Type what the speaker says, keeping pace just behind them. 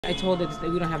I told her that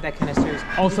we don't have that kind of service.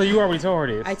 Oh, so you already told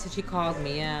her this? I said she called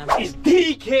me, yeah. It's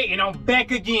DK and I'm back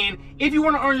again. If you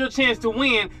want to earn your chance to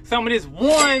win some of this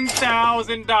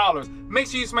 $1,000, make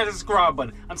sure you smash the subscribe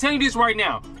button. I'm telling you this right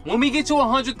now. When we get to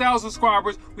 100,000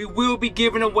 subscribers, we will be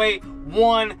giving away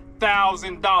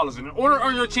 $1,000. In order to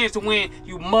earn your chance to win,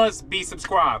 you must be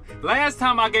subscribed. Last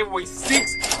time I gave away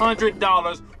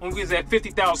 $600 when we was at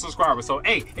 50,000 subscribers. So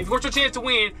hey, if you want your chance to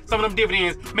win some of them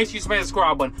dividends, make sure you smash the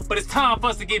subscribe button. But it's time for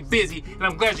us to get busy, and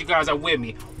I'm glad you guys are with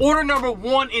me. Order number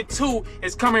 1 and 2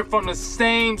 is coming from the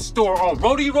same store on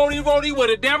Rody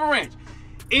with a devil wrench.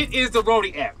 It is the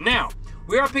Rody app. Now,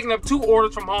 we are picking up 2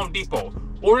 orders from Home Depot.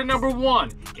 Order number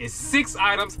 1 is 6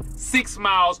 items, 6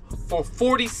 miles for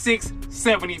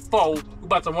 $46.74. We're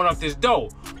about to run up this dough.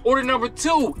 Order number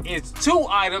 2 is 2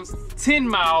 items, 10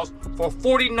 miles for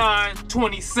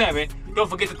 $49.27. Don't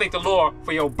forget to thank the Lord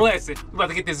for your blessing. We're about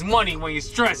to get this money when you're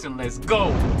stressing. Let's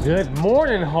go. Good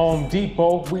morning, Home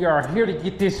Depot. We are here to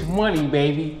get this money,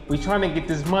 baby. We're trying to get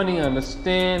this money,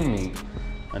 understand me.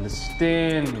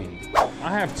 Understand me.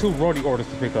 I have 2 Rody orders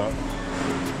to pick up.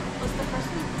 What's the first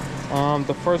one?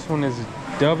 The first one is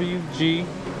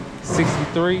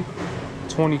WG63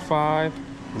 25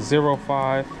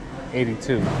 05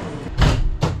 82.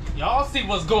 Y'all see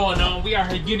what's going on. We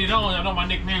out here getting it on. I know my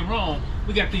nickname wrong.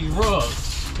 We got these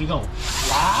rugs. We gonna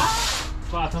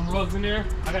slide some rugs in there.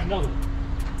 I got another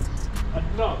one.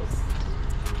 Another.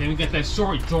 Then we got that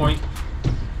short joint.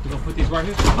 We're gonna put these right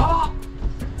here.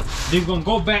 Then we're gonna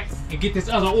go back and get this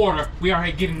other order. We out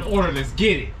here getting the order. Let's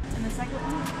get it. And the second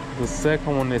one? The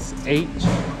second one is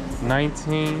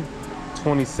H19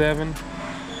 27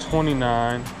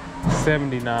 29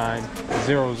 79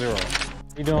 00.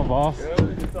 You doing, boss?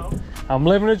 Good. I'm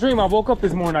living a dream. I woke up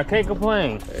this morning. I can't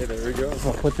complain. Hey, there we go. I'm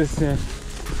gonna put this in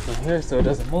here so it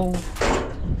doesn't move.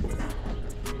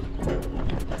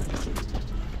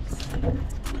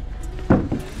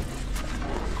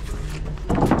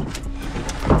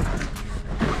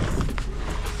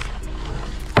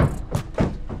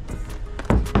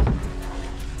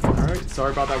 Alright,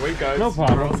 sorry about that wait, guys. No We're all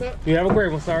problem. set? You have a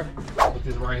great one, sir. Put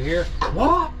this right here.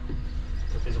 What?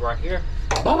 Put this right here.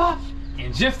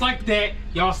 And just like that,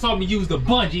 y'all saw me use the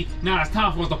bungee. Now it's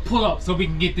time for us to pull up so we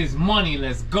can get this money.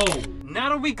 Let's go. Now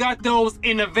that we got those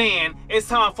in the van, it's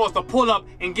time for us to pull up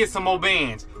and get some more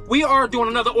bands. We are doing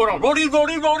another order on Rody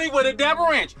with a devil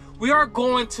wrench. We are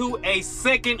going to a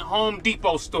second Home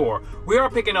Depot store. We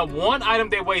are picking up 1 item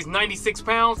that weighs 96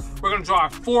 pounds. We're gonna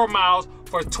drive 4 miles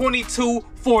for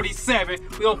 $22.47.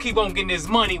 We're gonna keep on getting this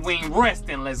money. We ain't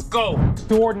resting. Let's go.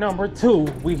 Store number 2,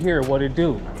 we here. What it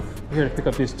do? We're here to pick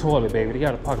up this toilet, baby. They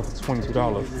got a pocket for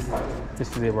 $22. This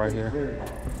is it right here.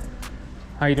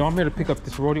 How you doing? I'm here to pick up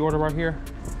this Rody order right here.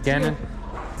 Gannon.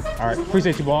 All right,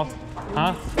 appreciate you, boss.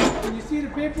 Huh? Can you see the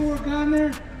paperwork on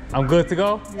there? I'm good to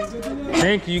go.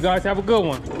 Thank you. You guys have a good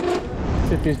one.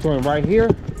 Sit this joint right here.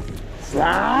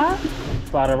 Slide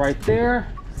it right there.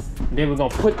 And then we're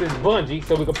gonna put this bungee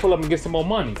so we can pull up and get some more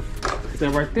money. Put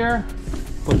that right there.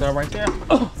 Put that right there.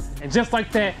 And just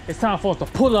like that, it's time for us to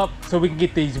pull up so we can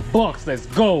get these bucks. Let's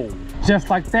go. Just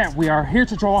like that, we are here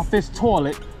to draw off this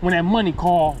toilet. When that money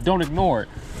call, don't ignore it.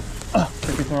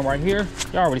 Put this one right here.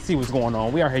 Y'all already see what's going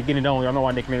on. We are here getting it on. Y'all know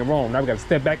my nickname Jerome. Now we gotta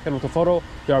step back, head with the photo.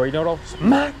 You already know those.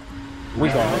 Smack. We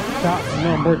go. Shot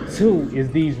number 2 is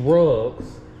these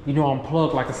rugs. You know I'm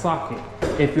plugged like a socket.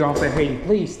 If y'all say, hey,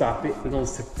 please stop it. We're gonna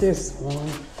sit this one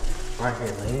right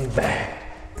here, lean back.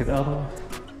 Get the other one.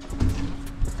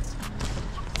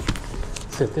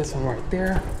 Sit this one right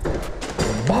there.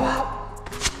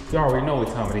 You already know what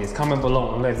time it is. Comment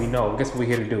below and let me know. Guess what we're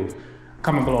here to do?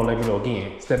 Comment below and let me know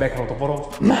again. Step back on the photo.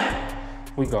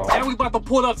 We go. And we about to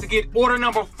pull up to get order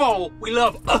number 4. We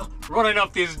love running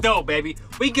up this dough, baby.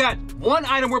 We got 1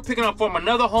 item we're picking up from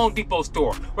another Home Depot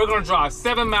store. We're gonna drive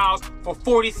 7 miles for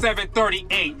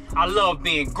 $47.38. I love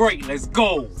being great. Let's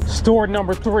go. Store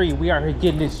number 3. We are here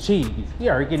getting this cheese. We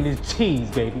are here getting this cheese,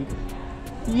 baby.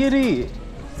 You did.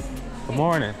 Good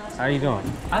morning. How you doing?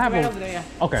 I have Right a. over there, yeah.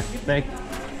 Okay. Thank you.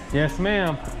 Yes,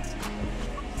 ma'am.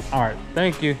 All right.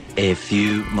 Thank you. A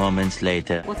few moments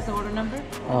later. What's the order number?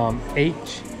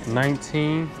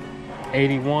 H19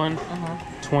 81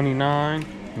 29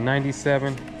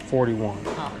 97 41.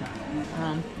 Oh, okay.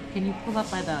 Can you pull up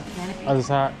by the canopy? Other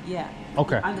side? Yeah.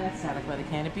 Okay. On that side, like by the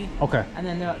canopy. Okay. And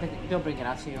then they'll bring it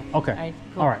out to you. Okay. All right.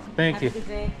 Cool. All right. Thank Have you. a good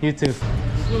day. You too. You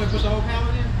want to put the whole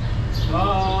pallet in?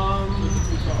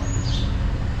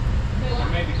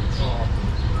 Maybe control.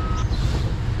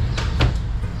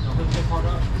 Put this part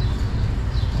up.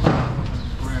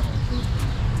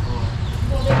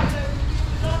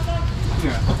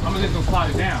 Yeah, I'm just gonna slide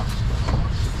it down.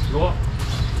 Go up.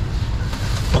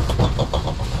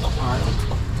 Alright.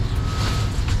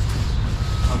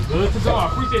 I'm good to go. I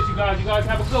appreciate you guys. You guys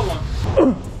have a good one.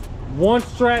 One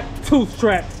strap, two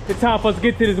straps. It's time for us to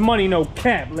get to this money, no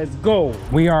cap. Let's go.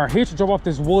 We are here to drop off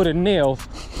this wood and nails.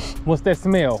 What's that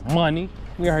smell? Money.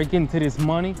 We are getting to this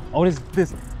money. Oh,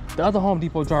 the other Home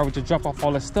Depot driver just dropped off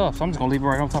all that stuff. So I'm just gonna leave it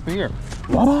right on top of here.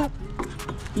 What?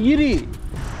 You did.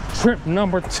 Trip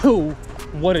number 2.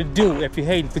 What it do if you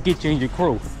hate it, forget you and your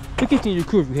crew. Forget you and your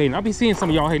crew if you hating. I'll be seeing some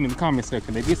of y'all hating in the comment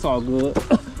section. Baby, it's all good.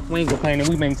 We ain't complaining,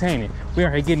 we maintaining. We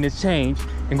are here getting this change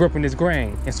and gripping this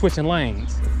grain and switching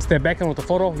lanes. Step back in with the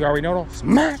photo, you already know though.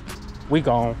 Smack! We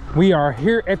gone. We are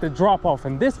here at the drop-off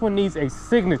and this one needs a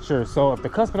signature. So if the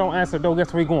customer don't answer the door,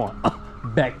 guess where we going?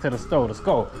 Back to the store. Let's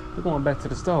go. We're going back to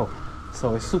the store.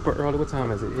 So it's super early. What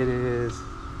time is it? It is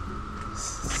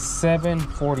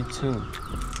 7:42.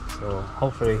 So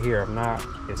hopefully here. If not,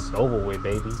 it's over with,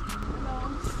 baby.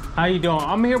 How you doing?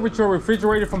 I'm here with your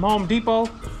refrigerator from Home Depot.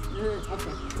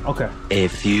 Okay. A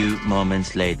few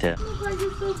moments later. Oh my God,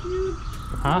 you're so cute.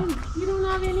 Huh? You don't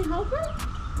have any helper?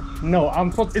 No,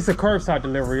 it's a curbside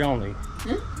delivery only.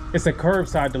 Huh? It's a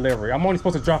curbside delivery. I'm only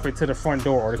supposed to drop it to the front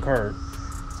door or the curb.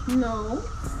 No.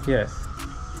 Yes.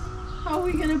 How are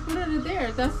we gonna put it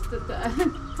there? That's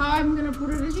how I'm gonna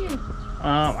put it here.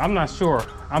 I'm not sure.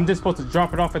 I'm just supposed to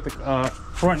drop it off at the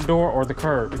front door or the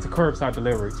curb. It's a curbside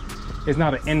delivery. It's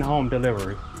not an in-home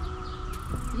delivery.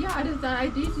 Yeah, it is that I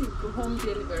did home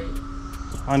delivery.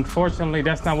 Unfortunately,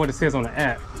 that's not what it says on the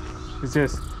app. It's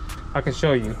just, I can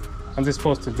show you. I'm just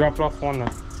supposed to drop it off on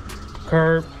the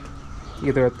curb,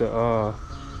 either at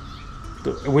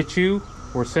with you,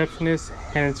 receptionist,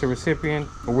 hand it to recipient,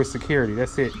 or with security.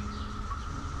 That's it.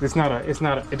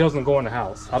 It doesn't go in the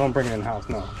house. I don't bring it in the house,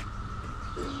 no.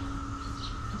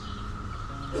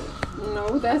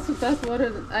 No, that's what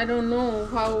it, I don't know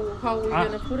how we're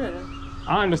gonna put it.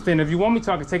 I understand. If you want me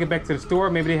to, I can take it back to the store.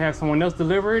 Maybe they have someone else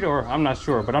deliver it, or I'm not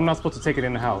sure. But I'm not supposed to take it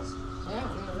in the house. Yeah,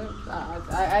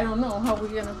 I don't know how we're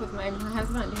gonna put my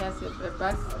husband. He has a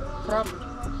back problem.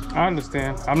 I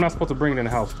understand. I'm not supposed to bring it in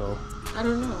the house, though. I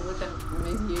don't know, but then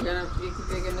maybe they're gonna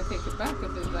take it back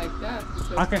if it's like that.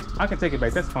 I can take it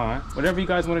back. That's fine. Whatever you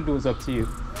guys want to do is up to you.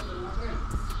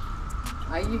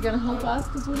 Are you gonna help us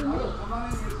to put it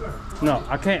in? No,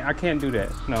 I can't do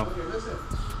that. No.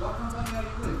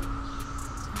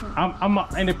 I'm an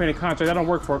independent contractor. I don't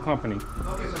work for a company.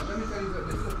 Okay, so let me tell you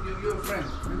this. You're a friend.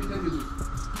 Let me tell you this.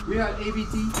 We have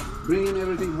ABT bringing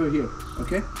everything for here,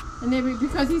 okay? And then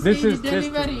because he said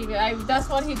delivery, that's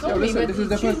what he told me. Listen, this is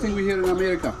the first thing we hear in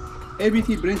America.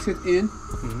 ABT brings it in,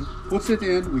 puts it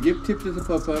in, we give tip to the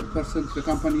person, to the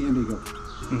company, and they go.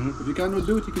 If you cannot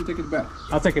do it, you can take it back.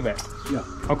 I'll take it back. Yeah.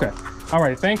 Okay. All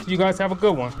right. Thank you. You guys have a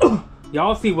good one.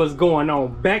 Y'all see what's going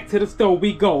on. Back to the store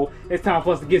we go. It's time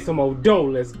for us to get some more dough.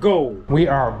 Let's go. We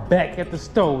are back at the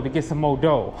store to get some more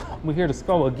dough. We're here to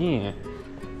store again.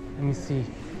 Let me see.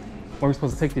 Where are we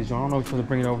supposed to take this, John? I don't know if we're supposed to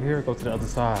bring it over here or go to the other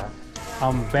side.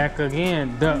 I'm back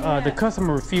again. The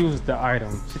customer refused the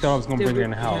item. She thought I was gonna bring it in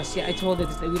the house. Yeah, I told her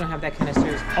that we don't have that kind of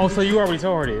service. Oh, so you already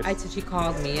told her this? I said she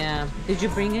called me, yeah. Did you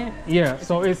bring it? Yeah,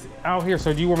 so it's out here.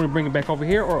 So do you want me to bring it back over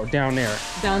here or down there?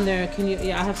 Down there, can you,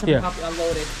 I have some copy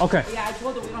unloaded. Okay. Yeah, I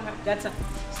told her we don't have, that's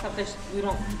stuff that we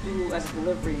don't do as a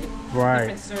delivery. Right.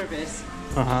 Different service.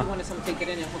 She wanted someone to take it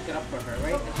in and hook it up for her,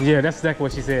 right? Yeah, that's exactly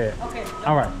what she said. Okay.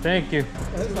 All right, thank you.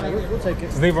 We'll take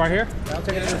it. Leave right here? Yeah, I'll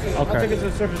take it to the, Okay. I'll take it to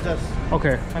the service desk.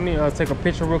 Okay, let me take a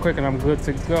picture real quick and I'm good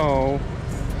to go.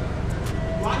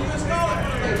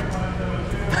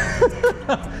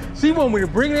 She want me to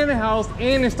bring it in the house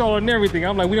and install it and everything.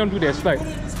 I'm like, we don't do that. She's like,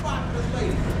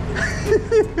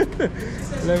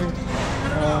 let me,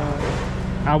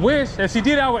 I wish. If she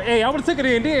did, I would have took it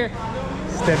in there.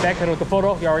 Step back with the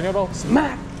photo. You already know though.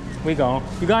 Smack. We gone.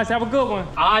 You guys have a good one.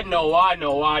 I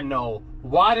know.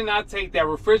 Why didn't I take that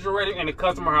refrigerator in the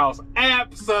customer house?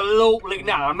 Absolutely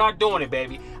not. I'm not doing it,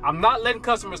 baby. I'm not letting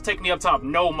customers take me up top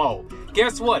no more.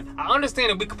 Guess what? I understand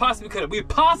that we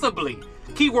possibly,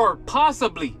 keyword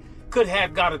possibly, could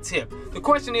have got a tip. The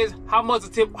question is, how much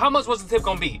was the tip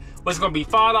gonna be? Was it gonna be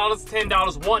 $5, $10,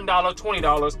 $1,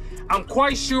 $20? I'm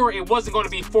quite sure it wasn't gonna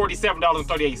be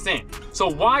 $47.38. So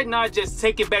why not just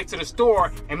take it back to the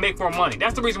store and make more money?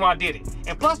 That's the reason why I did it.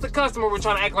 And plus the customer was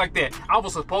trying to act like that. I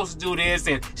was supposed to do this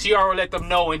and she already let them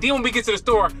know. And then when we get to the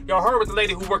store, y'all heard what the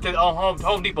lady who worked at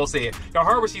Home Depot said. Y'all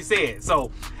heard what she said.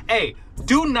 So, hey,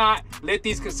 do not let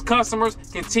these customers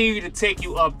continue to take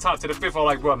you up top to the fifth floor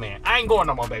like, bro, man, I ain't going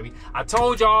no more, baby. I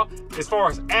told y'all, as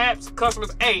far as apps, customers,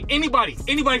 hey, anybody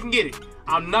can get it.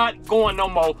 I'm not going no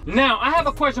more. Now, I have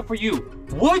a question for you.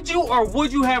 Would you or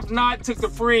would you have not took the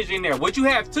fridge in there? Would you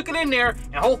have took it in there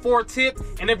and hoped for a tip?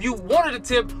 And if you wanted a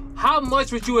tip, how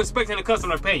much would you expecting the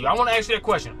customer to pay you? I want to ask you that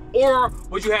question. Or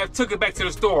would you have took it back to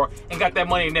the store and got that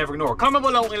money and never ignored? Comment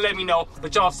below and let me know.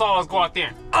 But y'all saw us go out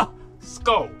there and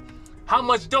scold. How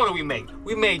much dough did we make?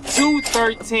 We made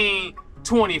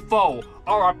 $213.24.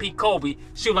 RIP Kobe,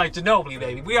 shoot like Ginobili,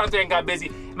 baby. We out there and got busy,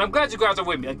 and I'm glad you guys are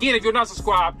with me. Again, if you're not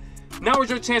subscribed, now is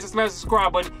your chance to smash the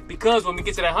subscribe button, because when we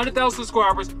get to that 100,000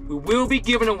 subscribers, we will be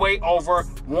giving away over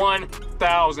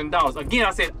 $1,000. Again,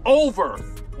 I said over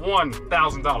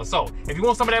 $1,000. So if you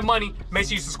want some of that money, make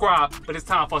sure you subscribe, but it's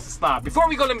time for us to slide. Before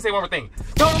we go, let me say one more thing.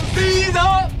 Don't seize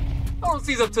up! Don't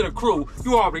seize up to the crew.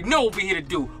 You already know what we're here to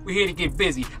do. We're here to get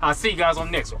busy. I'll see you guys on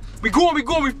the next one. We going, we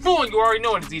flowing. You already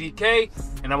know it. It's EDK,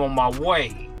 and I'm on my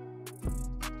way.